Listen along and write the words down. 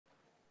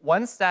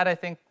One stat I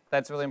think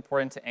that's really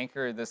important to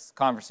anchor this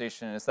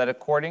conversation is that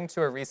according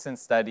to a recent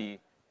study,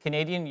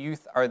 Canadian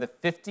youth are the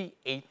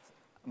 58th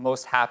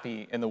most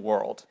happy in the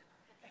world.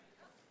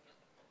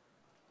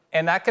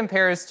 And that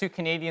compares to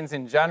Canadians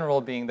in general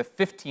being the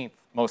 15th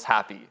most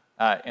happy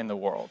in the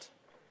world.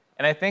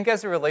 And I think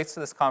as it relates to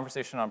this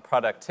conversation on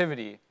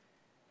productivity,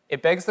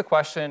 it begs the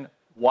question,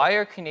 why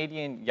are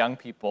Canadian young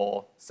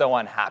people so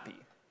unhappy?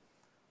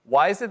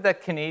 Why is it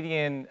that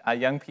Canadian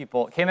young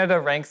people, Canada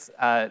ranks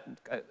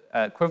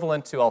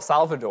equivalent to El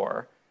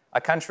Salvador, a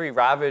country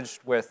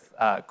ravaged with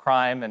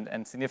crime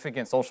and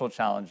significant social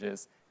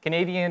challenges?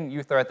 Canadian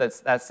youth are at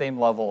that same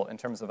level in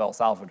terms of El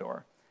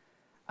Salvador.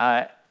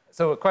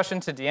 So a question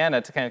to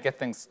Deanna to kind of get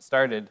things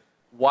started.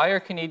 Why are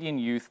Canadian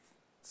youth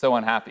so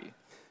unhappy?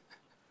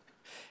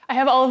 I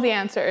have all of the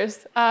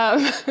answers.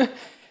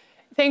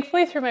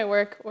 Thankfully, through my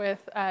work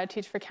with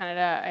Teach for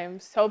Canada, I am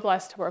so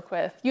blessed to work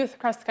with youth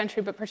across the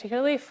country, but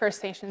particularly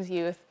First Nations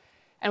youth.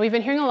 And we've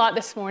been hearing a lot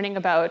this morning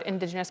about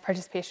Indigenous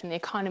participation in the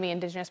economy,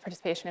 Indigenous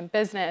participation in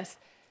business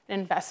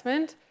and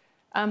investment.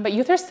 But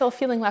youth are still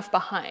feeling left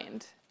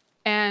behind.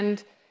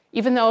 And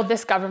even though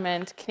this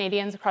government,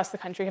 Canadians across the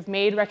country, have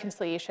made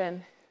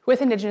reconciliation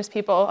with Indigenous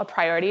people a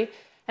priority,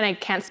 and I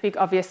can't speak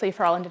obviously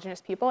for all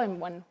Indigenous people, I'm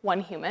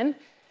one human,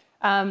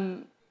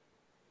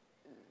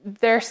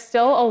 there's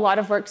still a lot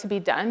of work to be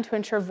done to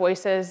ensure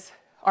voices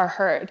are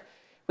heard.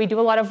 We do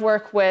a lot of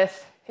work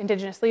with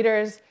Indigenous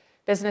leaders,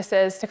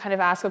 businesses to kind of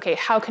ask, okay,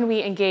 how can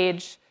we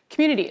engage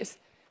communities?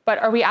 But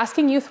are we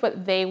asking youth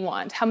what they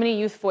want? How many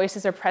youth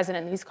voices are present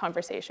in these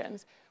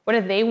conversations? What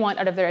do they want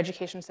out of their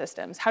education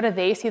systems? How do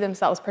they see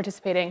themselves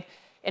participating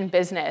in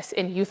business,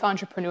 in youth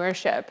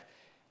entrepreneurship?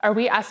 Are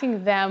we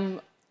asking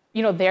them,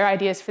 their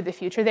ideas for the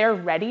future? They're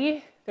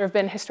ready. There have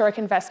been historic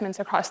investments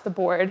across the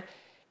board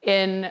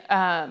in,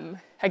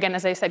 again,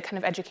 as I said, kind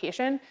of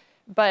education,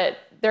 but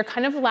they're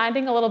kind of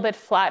landing a little bit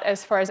flat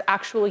as far as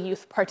actual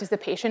youth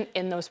participation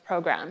in those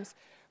programs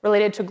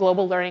related to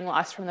global learning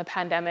loss from the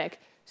pandemic.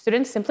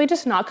 Students simply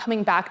just not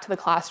coming back to the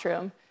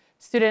classroom.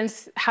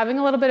 Students having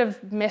a little bit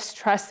of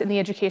mistrust in the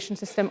education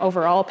system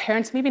overall.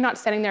 Parents maybe not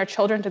sending their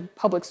children to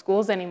public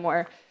schools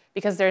anymore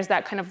because there's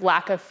that kind of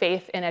lack of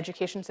faith in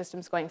education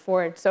systems going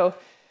forward. So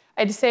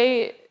I'd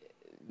say,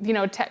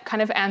 to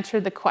kind of answer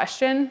the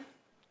question,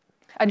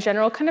 a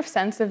general kind of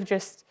sense of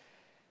just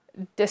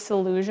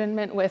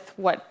disillusionment with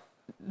what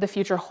the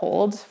future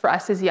holds for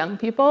us as young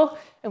people.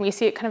 And we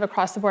see it kind of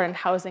across the board in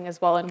housing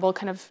as well. And we'll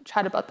kind of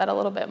chat about that a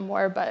little bit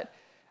more. But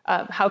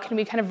how can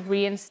we kind of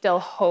reinstill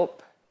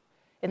hope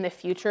in the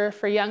future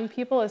for young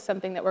people is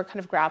something that we're kind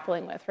of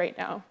grappling with right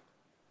now.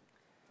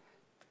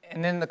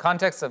 And in the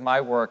context of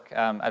my work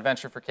at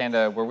Venture for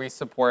Canada, where we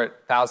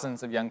support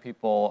thousands of young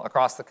people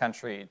across the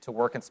country to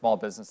work in small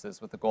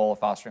businesses with the goal of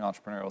fostering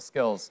entrepreneurial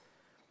skills,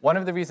 one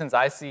of the reasons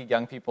I see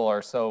young people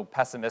are so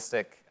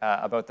pessimistic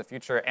about the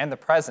future and the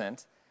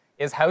present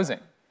is housing.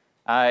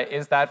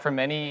 Is that for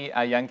many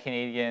young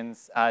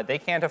Canadians, they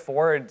can't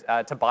afford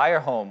to buy a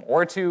home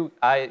or to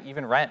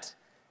even rent.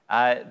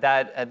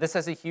 That this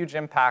has a huge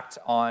impact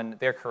on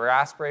their career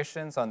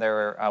aspirations, on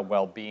their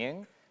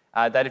well-being.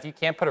 That if you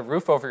can't put a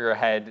roof over your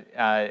head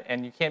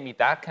and you can't meet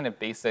that kind of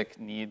basic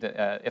need,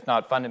 if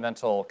not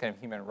fundamental kind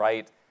of human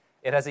right,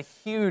 it has a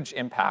huge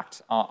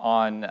impact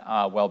on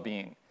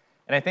well-being.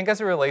 And I think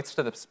as it relates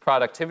to this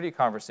productivity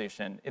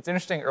conversation, it's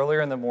interesting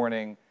earlier in the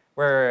morning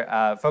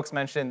where folks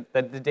mentioned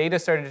that the data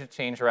started to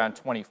change around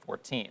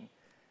 2014.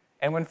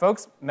 And when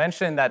folks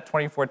mentioned that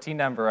 2014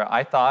 number,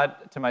 I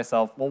thought to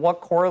myself, well, what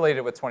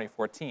correlated with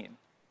 2014?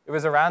 It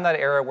was around that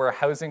era where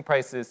housing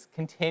prices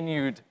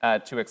continued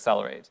to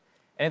accelerate.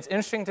 And it's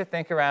interesting to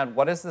think around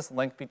what is this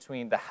link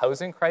between the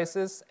housing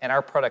crisis and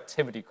our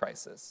productivity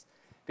crisis?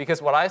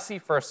 Because what I see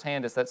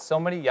firsthand is that so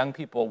many young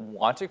people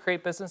want to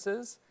create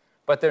businesses,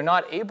 but they're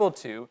not able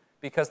to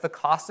because the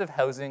cost of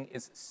housing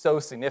is so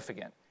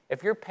significant.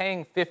 If you're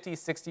paying 50,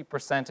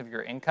 60% of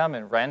your income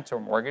in rent or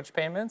mortgage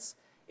payments,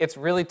 it's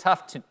really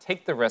tough to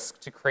take the risk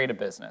to create a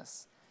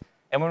business.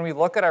 And when we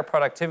look at our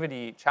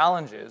productivity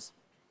challenges,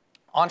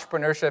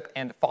 entrepreneurship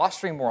and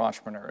fostering more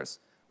entrepreneurs,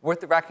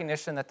 with the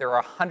recognition that there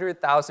are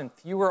 100,000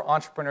 fewer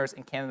entrepreneurs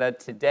in Canada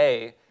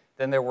today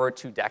than there were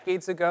 2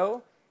 decades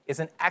ago, is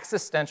an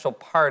existential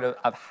part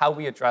of how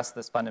we address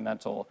this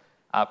fundamental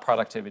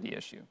productivity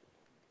issue.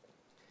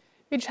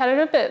 We chatted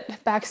a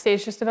bit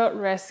backstage just about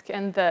risk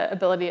and the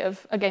ability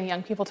of, again,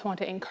 young people to want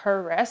to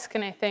incur risk.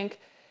 And I think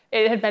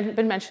it had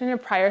been mentioned in a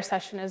prior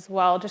session as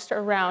well, just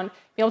around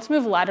being able to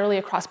move laterally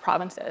across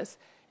provinces.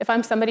 If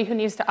I'm somebody who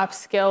needs to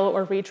upskill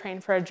or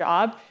retrain for a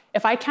job,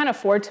 if I can't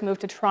afford to move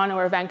to Toronto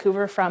or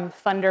Vancouver from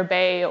Thunder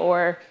Bay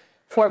or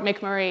Fort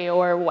McMurray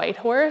or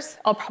Whitehorse,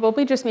 I'll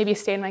probably just maybe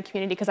stay in my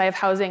community because I have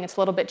housing, it's a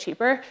little bit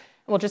cheaper, and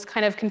we'll just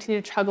kind of continue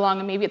to chug along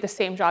and maybe at the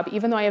same job,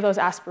 even though I have those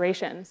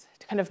aspirations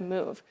to kind of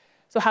move.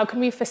 So how can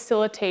we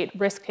facilitate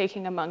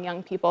risk-taking among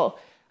young people,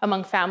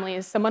 among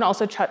families? Someone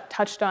also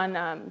touched on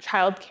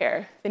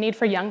childcare, the need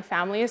for young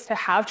families to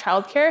have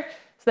childcare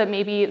so that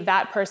maybe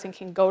that person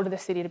can go to the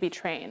city to be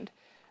trained.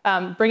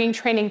 Bringing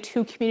training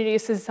to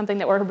communities is something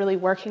that we're really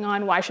working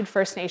on. Why should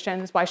First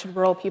Nations, why should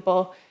rural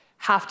people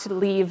have to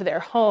leave their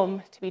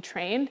home to be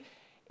trained?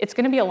 It's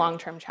going to be a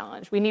long-term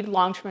challenge. We need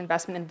long-term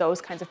investment in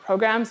those kinds of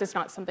programs. It's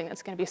not something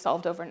that's going to be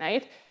solved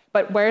overnight.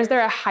 But where is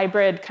there a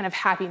hybrid kind of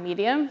happy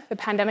medium? The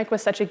pandemic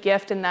was such a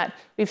gift in that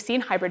we've seen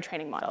hybrid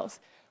training models.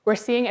 We're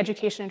seeing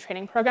education and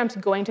training programs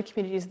going to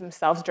communities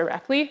themselves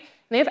directly. And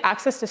they have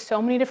access to so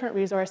many different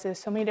resources,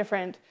 so many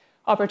different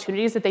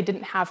opportunities that they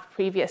didn't have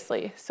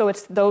previously. So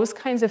it's those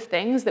kinds of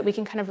things that we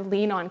can kind of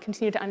lean on,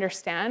 continue to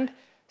understand,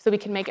 so we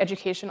can make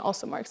education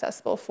also more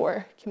accessible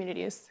for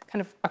communities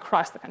kind of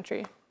across the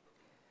country.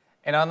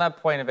 And on that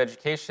point of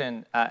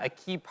education, a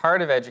key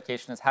part of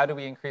education is how do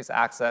we increase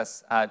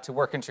access to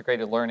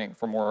work-integrated learning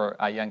for more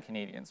young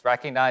Canadians,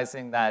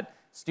 recognizing that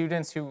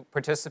students who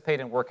participate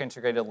in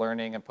work-integrated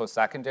learning and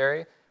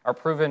post-secondary are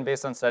proven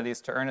based on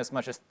studies to earn as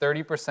much as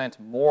 30%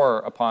 more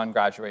upon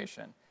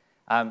graduation.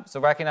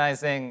 So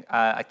recognizing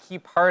a key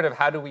part of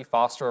how do we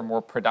foster a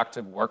more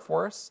productive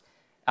workforce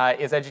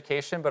is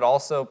education, but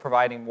also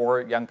providing more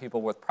young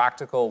people with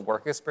practical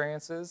work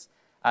experiences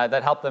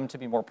that help them to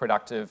be more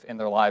productive in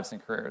their lives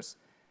and careers.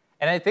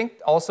 And I think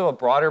also a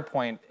broader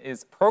point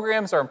is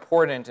programs are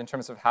important in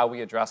terms of how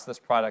we address this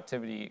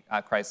productivity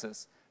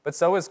crisis, but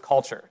so is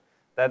culture.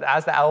 That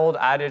as the old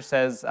adage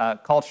says,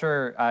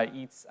 culture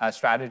eats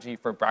strategy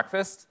for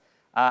breakfast,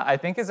 I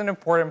think is an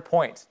important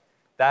point.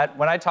 That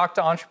when I talk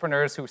to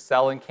entrepreneurs who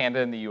sell in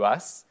Canada and the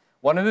US,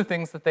 one of the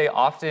things that they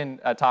often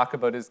talk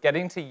about is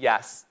getting to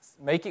yes,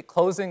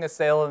 closing a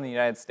sale in the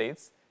United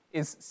States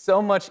is so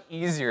much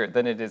easier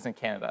than it is in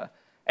Canada.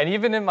 And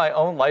even in my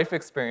own life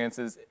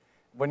experiences,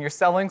 when you're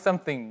selling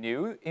something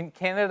new, in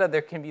Canada,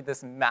 there can be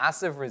this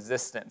massive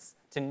resistance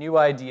to new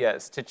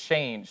ideas, to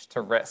change,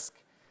 to risk.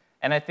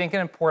 And I think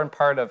an important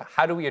part of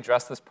how do we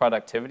address this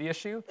productivity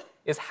issue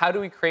is how do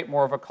we create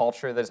more of a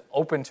culture that is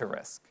open to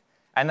risk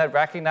and that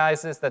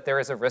recognizes that there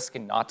is a risk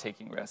in not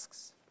taking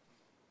risks.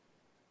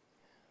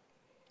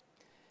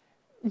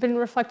 I've been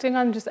reflecting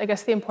on just, I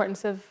guess, the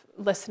importance of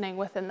listening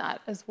within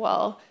that as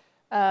well.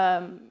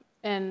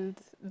 And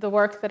the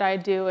work that I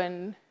do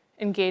in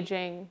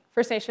engaging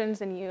First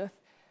Nations and youth,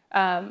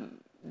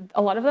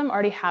 a lot of them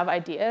already have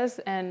ideas,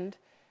 and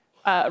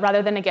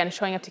rather than, again,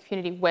 showing up to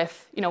community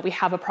with, we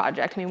have a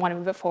project and we want to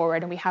move it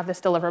forward and we have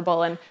this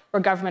deliverable and we're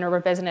government or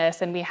we're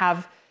business and we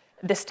have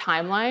this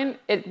timeline,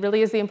 it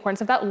really is the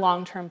importance of that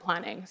long-term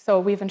planning.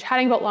 So we've been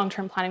chatting about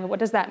long-term planning, but what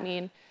does that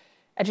mean?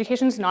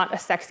 Education's not a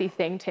sexy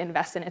thing to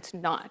invest in, it's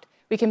not.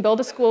 We can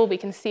build a school, we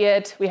can see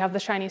it, we have the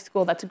shiny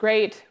school, that's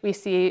great. We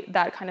see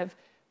that kind of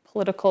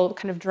political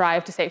kind of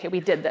drive to say, okay,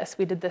 we did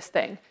this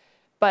thing.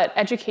 But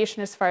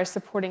education as far as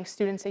supporting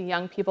students and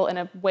young people in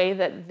a way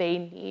that they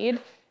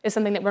need is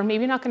something that we're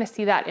maybe not gonna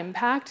see that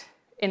impact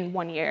in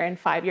 1 year, in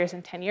 5 years,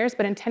 in 10 years,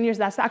 but in 10 years,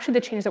 that's actually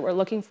the change that we're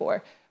looking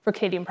for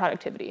Canadian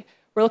productivity.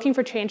 We're looking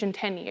for change in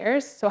 10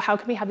 years, so how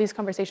can we have these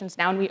conversations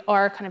now? And we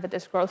are kind of at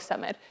this growth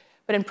summit,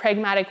 but in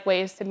pragmatic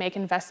ways to make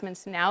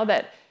investments now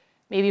that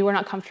maybe we're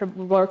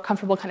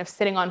comfortable kind of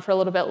sitting on for a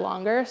little bit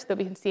longer so that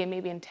we can see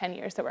maybe in 10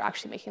 years that we're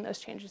actually making those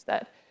changes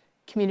that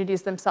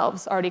communities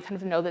themselves already kind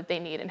of know that they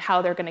need, and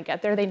how they're gonna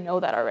get there, they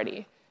know that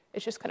already.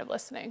 It's just kind of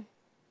listening.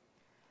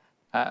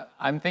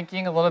 I'm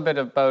thinking a little bit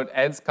about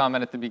Ed's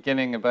comment at the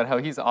beginning about how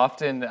he's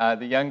often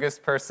the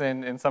youngest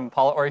person in some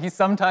or he's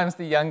sometimes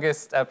the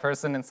youngest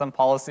person in some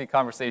policy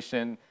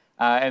conversation,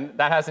 and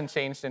that hasn't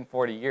changed in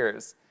 40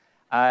 years.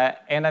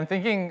 And I'm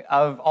thinking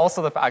of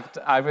also the fact,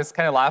 I was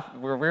kind of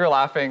we were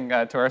laughing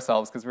to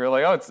ourselves because we were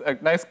like, oh, it's a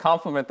nice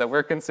compliment that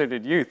we're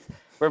considered youth.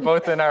 We're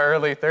both in our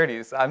early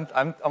 30s.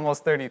 I'm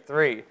almost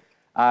 33,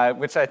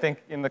 which I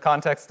think in the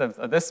context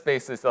of this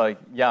space is like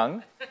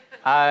young.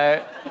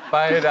 But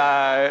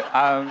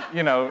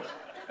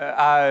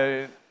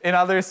in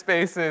other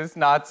spaces,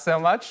 not so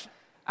much.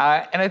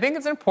 And I think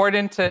it's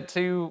important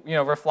to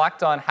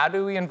reflect on how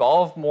do we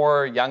involve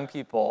more young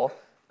people,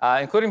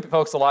 including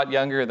folks a lot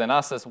younger than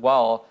us as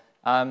well,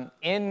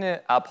 in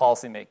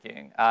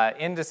policymaking,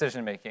 in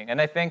decision making. And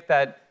I think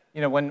that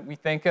when we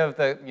think of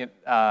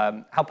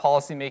how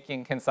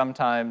policymaking can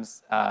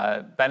sometimes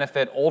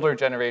benefit older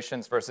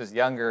generations versus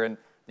younger, and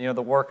the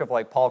work of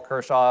like Paul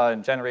Kershaw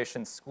and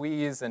Generation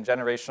Squeeze and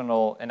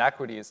generational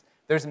inequities,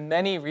 there's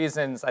many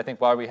reasons I think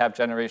why we have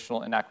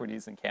generational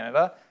inequities in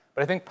Canada.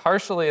 But I think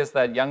partially is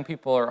that young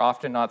people are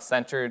often not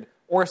centered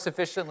or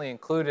sufficiently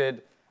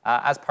included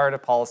as part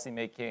of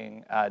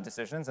policymaking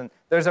decisions. And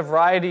there's a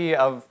variety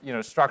of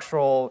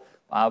structural,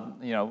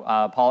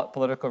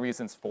 political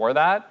reasons for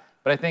that.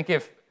 But I think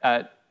if,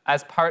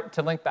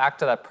 to link back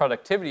to that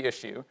productivity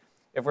issue,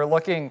 if we're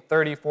looking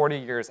 30, 40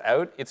 years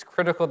out, it's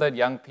critical that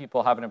young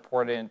people have an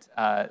important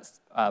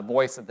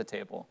voice at the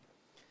table.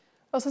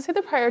 I also see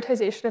the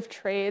prioritization of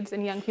trades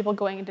and young people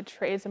going into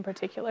trades in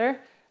particular,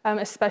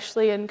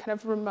 especially in kind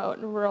of remote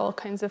and rural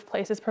kinds of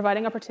places,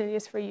 providing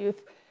opportunities for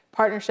youth,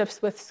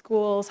 partnerships with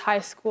schools, high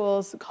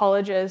schools,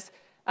 colleges,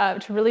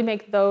 to really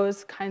make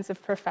those kinds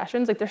of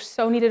professions, like they're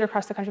so needed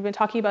across the country. We've been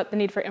talking about the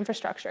need for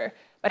infrastructure,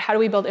 but how do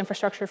we build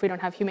infrastructure if we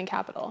don't have human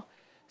capital?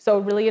 So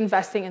really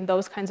investing in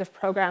those kinds of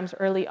programs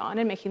early on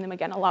and making them,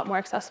 again, a lot more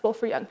accessible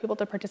for young people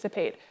to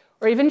participate,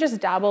 or even just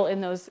dabble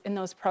in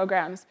those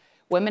programs.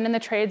 Women in the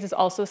trades is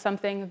also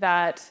something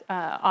that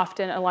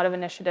often a lot of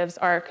initiatives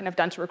are kind of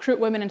done to recruit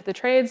women into the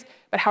trades,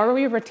 but how are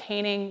we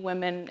retaining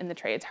women in the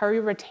trades? How are we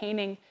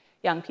retaining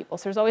young people?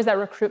 So there's always that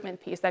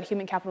recruitment piece, that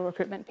human capital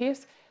recruitment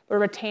piece, but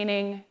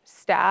retaining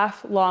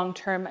staff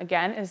long-term,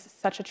 again, is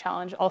such a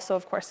challenge. Also,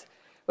 of course,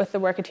 with the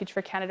work at Teach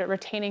for Canada,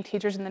 retaining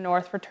teachers in the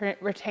North,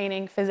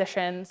 retaining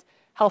physicians,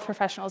 health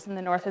professionals in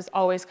the North is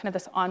always kind of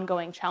this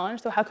ongoing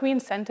challenge. So how can we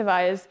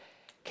incentivize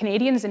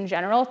Canadians in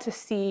general to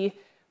see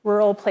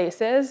rural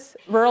places?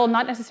 Rural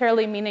not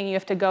necessarily meaning you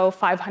have to go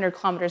 500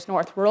 kilometers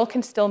north. Rural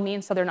can still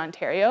mean Southern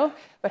Ontario,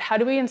 but how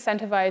do we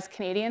incentivize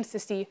Canadians to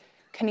see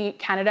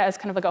Canada as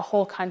kind of like a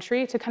whole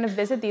country, to kind of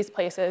visit these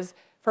places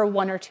for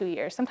 1 or 2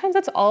 years? Sometimes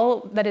that's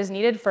all that is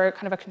needed for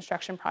kind of a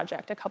construction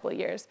project, a couple of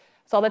years.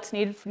 It's all that's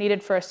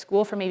needed for a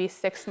school for maybe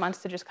 6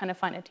 months to just kind of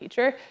find a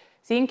teacher.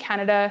 Seeing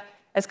Canada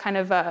as kind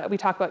of, we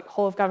talk about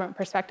whole of government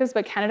perspectives,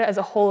 but Canada as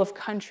a whole of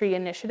country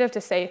initiative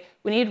to say,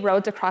 we need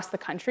roads across the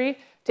country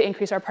to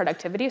increase our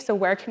productivity. So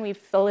where can we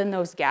fill in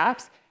those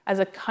gaps as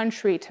a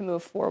country to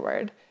move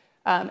forward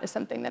is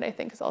something that I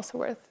think is also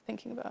worth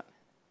thinking about.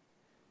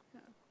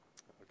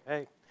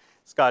 Okay.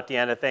 Scott,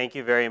 Deanna, thank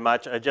you very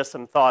much. Just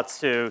some thoughts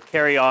to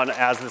carry on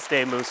as this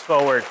day moves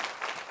forward.